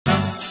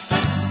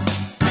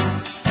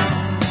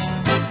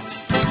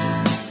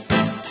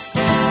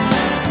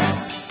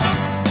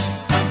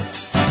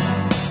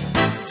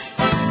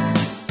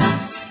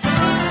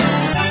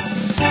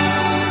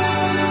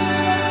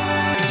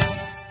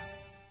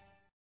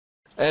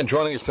And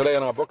joining us today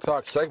on our Book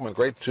Talk segment,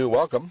 great to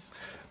welcome,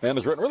 and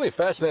has written a really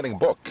fascinating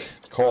book.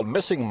 It's called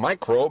Missing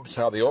Microbes,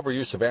 How the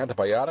Overuse of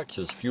Antibiotics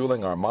is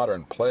Fueling Our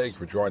Modern Plagues.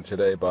 We're joined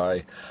today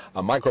by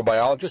a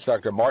microbiologist,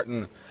 Dr.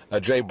 Martin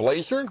J.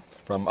 Blaser,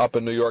 from up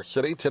in New York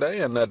City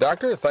today. And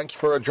Doctor, thanks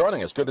for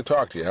joining us. Good to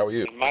talk to you. How are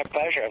you? My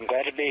pleasure. I'm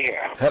glad to be here.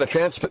 Had a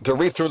chance to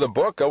read through the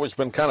book. Always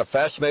been kind of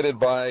fascinated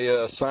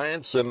by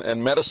science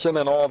and medicine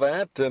and all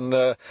that. And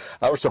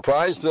I was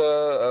surprised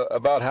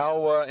about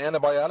how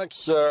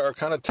antibiotics are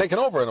kind of taken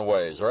over in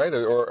ways, right?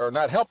 Or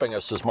not helping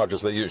us as much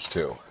as they used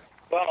to.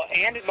 Well,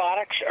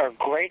 antibiotics are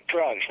great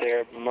drugs.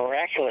 They're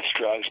miraculous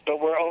drugs, but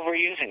we're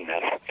overusing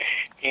them.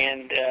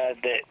 And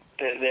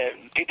the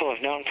people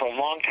have known for a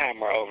long time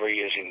we're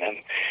overusing them.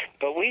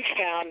 But we've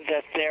found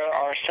that there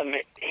are some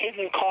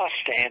hidden costs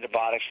to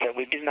antibiotics that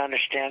we didn't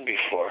understand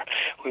before.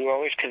 We were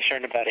always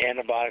concerned about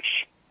antibiotics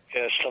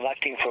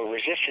selecting for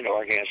resistant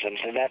organisms,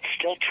 and that's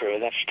still true,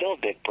 and that's still a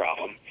big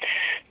problem.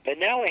 But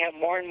now we have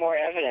more and more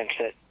evidence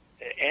that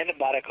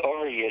antibiotic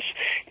overuse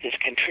is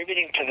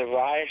contributing to the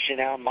rise in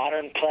our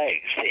modern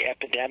plagues, the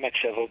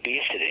epidemics of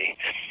obesity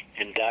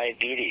and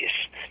diabetes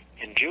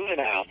and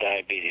juvenile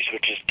diabetes,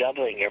 which is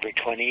doubling every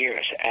 20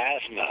 years,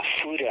 asthma,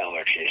 food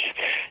allergies,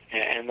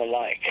 and the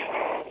like.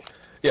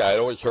 Yeah, I'd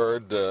always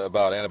heard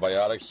about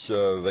antibiotics.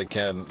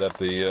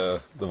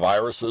 The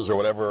viruses or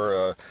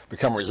whatever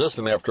become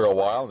resistant after a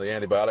while. The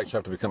antibiotics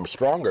have to become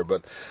stronger.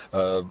 But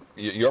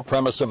your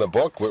premise in the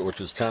book, which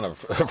is kind of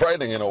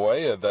frightening in a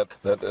way, that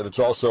it's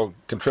also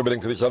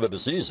contributing to these other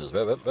diseases.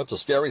 That's a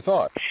scary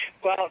thought.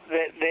 Well,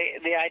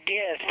 the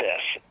idea is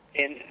this.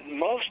 In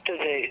most of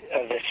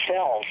the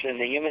cells in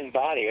the human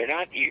body are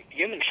not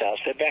human cells,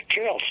 they're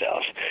bacterial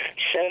cells.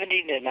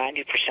 70 to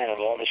 90% of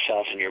all the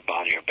cells in your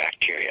body are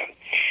bacteria.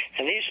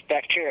 And these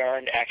bacteria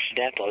aren't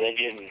accidental. They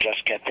didn't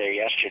just get there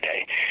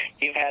yesterday.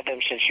 You've had them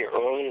since your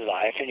early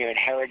life, and you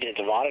inherited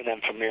a lot of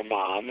them from your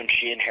mom, and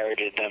she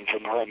inherited them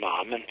from her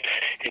mom, and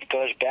it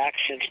goes back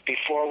since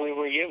before we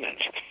were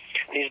humans.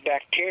 These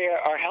bacteria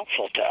are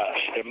helpful to us.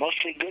 They're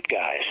mostly good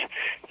guys.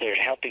 They're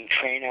helping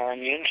train our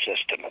immune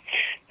system.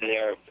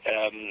 They're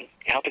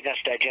helping us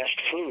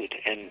digest food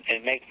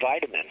and make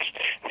vitamins.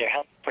 They're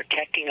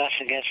protecting us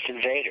against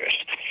invaders.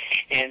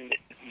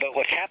 But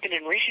what's happened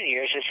in recent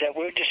years is that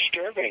we're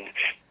disturbing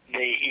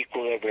the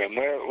equilibrium.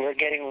 We're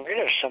getting rid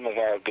of some of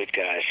our good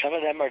guys. Some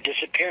of them are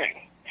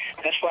disappearing.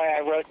 That's why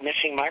I wrote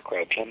Missing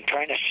Microbes. I'm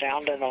trying to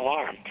sound an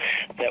alarm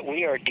that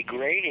we are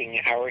degrading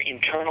our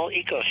internal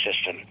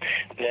ecosystem,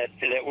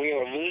 that we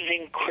are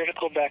losing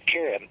critical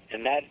bacteria,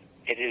 and that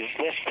it is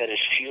this that is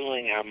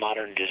fueling our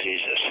modern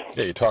diseases.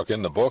 Yeah, you talk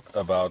in the book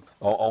about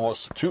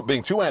almost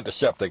being too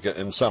antiseptic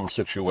in some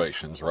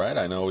situations, right?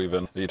 I know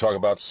even you talk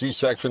about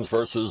C-sections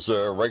versus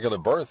regular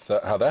birth,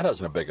 how that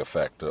has a big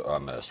effect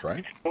on this,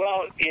 right?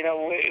 Well,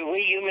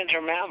 we humans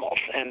are mammals,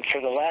 and for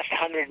the last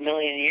 100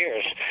 million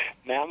years,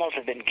 mammals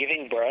have been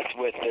giving birth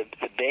with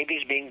the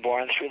babies being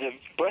born through the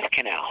birth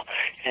canal.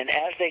 And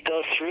as they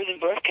go through the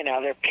birth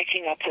canal, they're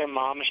picking up their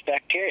mom's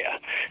bacteria.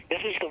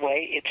 This is the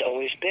way it's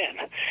always been.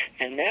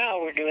 And now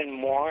we're doing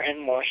more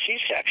and more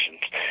C-sections.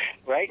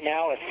 Right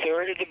now, a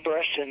third of the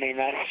births in the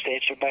United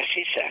States are by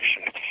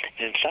C-section.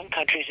 And in some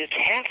countries, it's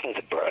half of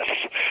the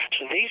births.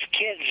 So these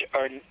kids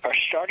are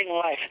starting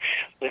life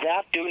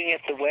without doing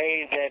it the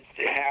way that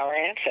our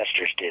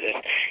ancestors did it.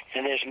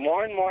 And there's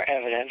more and more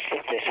evidence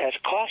that this has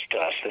cost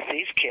us, that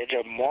these kids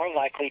are more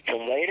likely to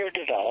later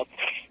develop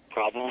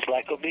problems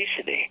like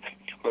obesity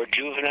or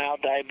juvenile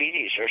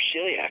diabetes or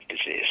celiac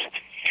disease.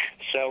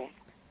 So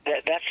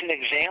that's an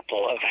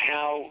example of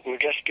how we're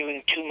just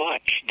doing too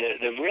much.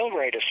 The real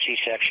rate of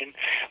C-section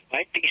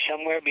might be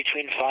somewhere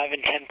between 5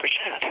 and 10%.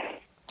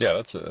 Yeah,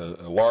 that's a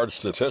large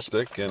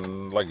statistic,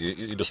 and like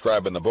you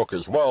describe in the book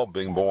as well,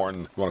 being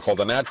born, you want to call it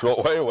the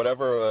natural way or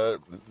whatever,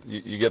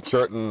 you get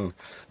certain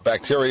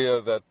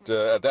bacteria that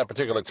at that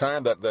particular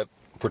time that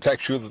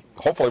protects you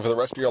hopefully for the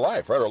rest of your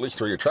life, right, or at least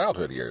through your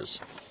childhood years,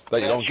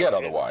 that you don't get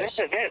otherwise.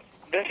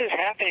 This is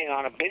happening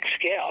on a big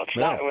scale.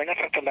 We're not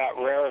talking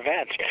about rare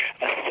events.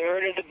 A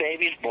third of the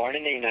babies born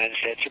in the United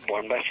States are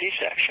born by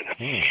C-section.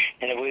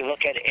 And if we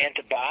look at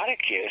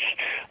antibiotic use,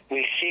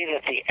 we see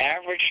that the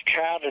average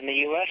child in the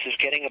U.S. is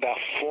getting about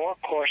 4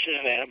 courses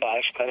of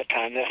antibiotics by the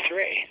time they're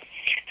 3.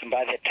 And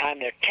by the time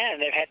they're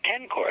 10, they've had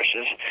 10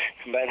 courses.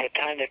 And by the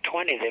time they're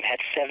 20, they've had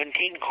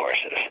 17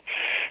 courses.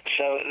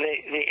 So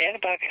the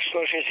antibiotic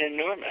exposure is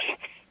enormous.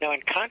 Now,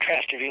 in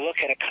contrast, if you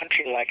look at a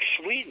country like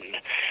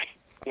Sweden,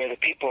 where the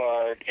people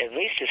are at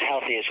least as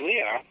healthy as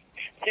we are,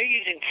 they're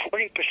using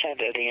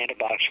 40% of the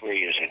antibiotics we're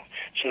using.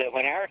 So that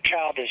when our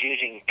child is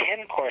using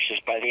 10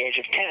 courses by the age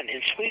of 10,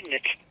 in Sweden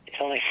it's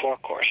only 4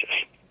 courses.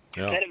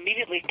 Yeah. That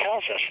immediately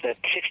tells us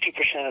that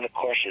 60% of the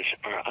courses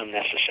are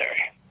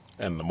unnecessary.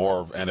 And the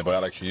more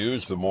antibiotics you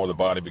use, the more the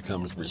body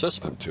becomes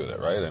resistant to it,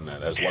 right? And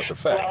it has less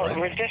effect, well,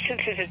 right?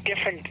 resistance is a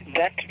different,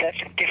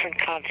 that's a different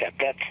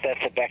concept.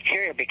 That's the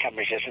bacteria become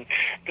resistant.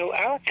 So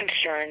our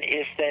concern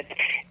is that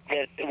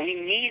we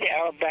need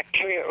our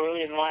bacteria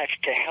early in life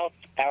to help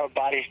our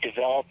bodies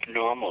develop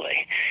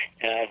normally.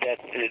 That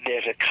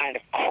there's a kind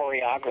of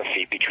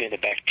choreography between the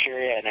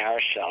bacteria and our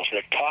cells.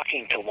 They're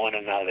talking to one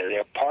another.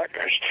 They're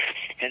partners.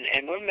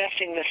 And we're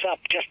messing this up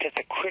just at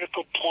the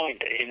critical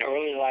point in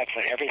early life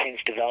when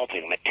everything's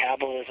developing,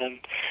 metabolism,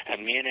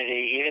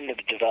 immunity, even the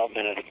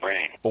development of the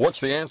brain. Well, what's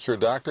the answer,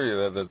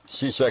 doctor? The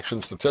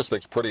C-section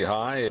statistic's pretty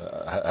high.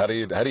 How do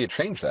you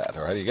change that,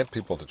 or how do you get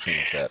people to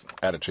change that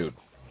attitude?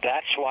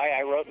 That's why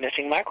I wrote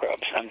Missing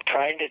Microbes. I'm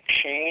trying to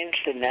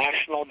change the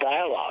national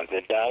dialogue,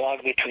 the dialogue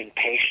between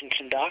patients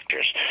and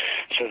doctors,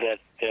 so that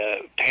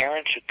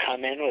parents who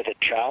come in with a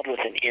child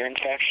with an ear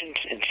infection,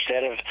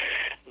 instead of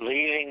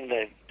leaving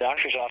the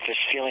doctor's office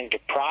feeling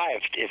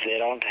deprived if they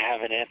don't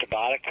have an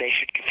antibiotic, they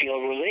should feel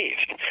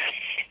relieved.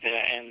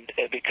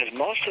 Because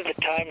most of the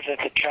times that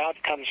the child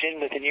comes in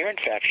with an ear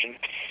infection,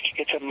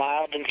 it's a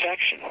mild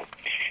infection.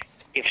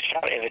 If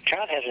a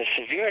child has a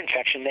severe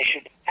infection, they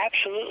should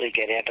absolutely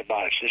get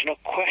antibiotics. There's no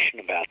question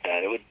about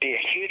that. It would be a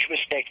huge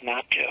mistake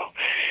not to.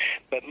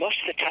 But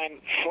most of the time,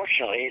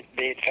 fortunately,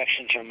 the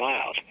infections are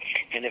mild.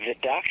 And if the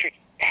doctor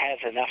has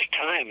enough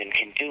time and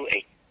can do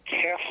a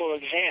careful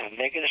exam,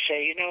 they're going to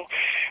say, you know,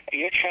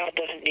 your child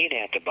doesn't need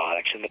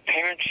antibiotics. And the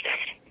parents,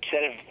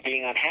 instead of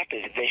being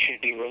unhappy, they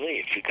should be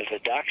relieved because the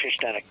doctor's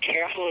done a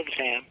careful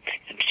exam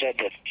and said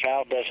that the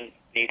child doesn't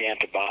need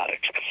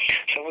antibiotics.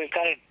 So we've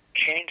got to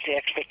change the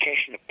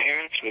expectation of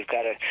parents. We've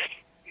got to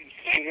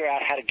figure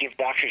out how to give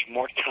doctors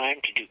more time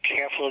to do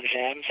careful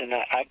exams, and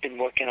I've been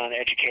working on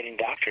educating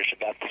doctors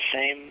about the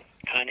same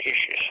kind of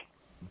issues.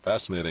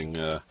 Fascinating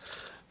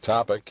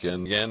topic,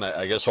 and again,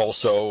 I guess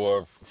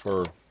also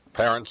for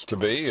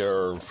parents-to-be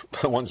or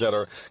ones that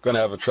are going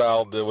to have a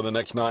child within the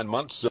next 9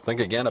 months, think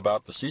again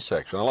about the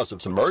C-section. Unless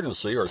it's an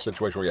emergency or a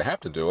situation where you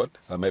have to do it,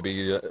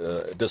 maybe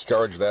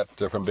discourage that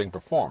from being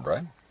performed,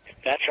 right?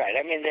 That's right.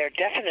 I mean, they're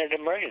definite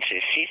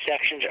emergencies.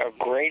 C-sections are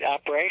great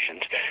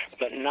operations,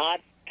 but not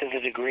to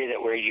the degree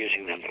that we're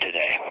using them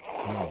today.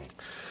 Well,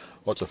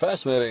 it's a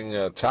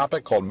fascinating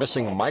topic called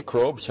Missing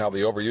Microbes, how the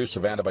overuse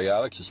of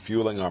antibiotics is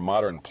fueling our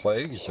modern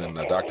plagues. And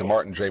Dr.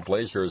 Martin J.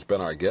 Blaser has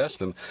been our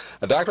guest. And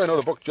Doctor, I know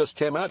the book just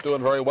came out,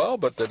 doing very well,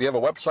 but do you have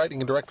a website you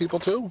can direct people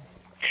to?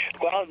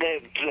 Well,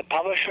 the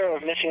publisher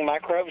of Missing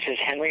Microbes is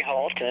Henry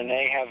Holt, and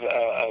they have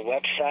a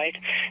website.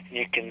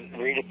 You can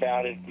read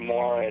about it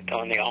more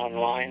on the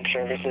online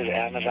services,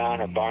 Amazon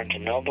or Barnes &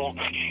 Noble.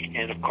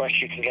 And, of course,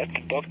 you can get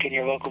the book in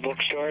your local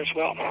bookstore as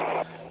well.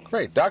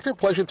 Great. Doctor,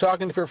 pleasure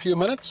talking to you for a few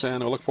minutes, and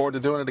we'll look forward to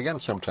doing it again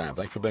sometime.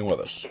 Thanks for being with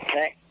us.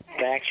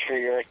 Thanks for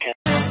your attention.